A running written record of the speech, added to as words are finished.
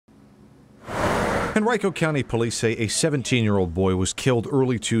Henrico County Police say a 17-year-old boy was killed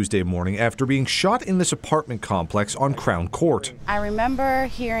early Tuesday morning after being shot in this apartment complex on Crown Court. I remember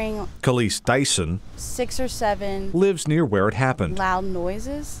hearing Khalees Dyson 6 or 7 lives near where it happened. loud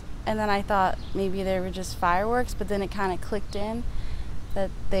noises, and then I thought maybe they were just fireworks, but then it kind of clicked in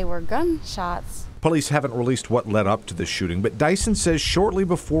that they were gunshots. Police haven't released what led up to the shooting, but Dyson says shortly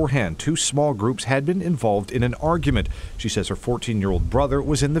beforehand, 2 small groups had been involved in an argument. She says her 14-year-old brother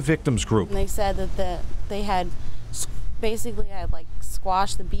was in the victims group. And they said that they had basically like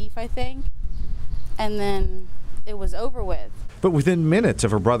squashed the beef, I think, and then it was over with. But within minutes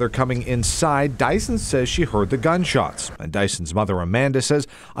of her brother coming inside, Dyson says she heard the gunshots. And Dyson's mother, Amanda, says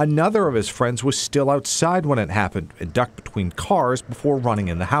another of his friends was still outside when it happened and ducked between cars before running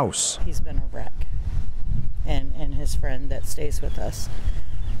in the house. He's been a wreck. And his friend that stays with us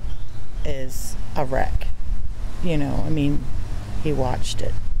is a wreck. You know, I mean, he watched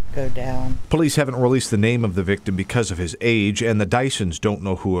it go down. Police haven't released the name of the victim because of his age, and the Dysons don't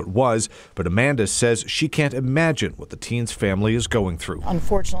know who it was, but Amanda says she can't imagine what the teen's family is going through.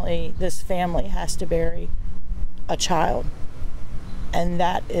 Unfortunately, this family has to bury a child, and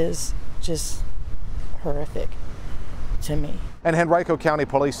that is just horrific to me. And Henrico County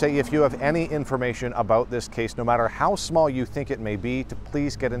Police say if you have any information about this case, no matter how small you think it may be, to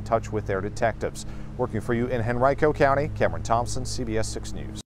please get in touch with their detectives. Working for you in Henrico County, Cameron Thompson, CBS 6 News.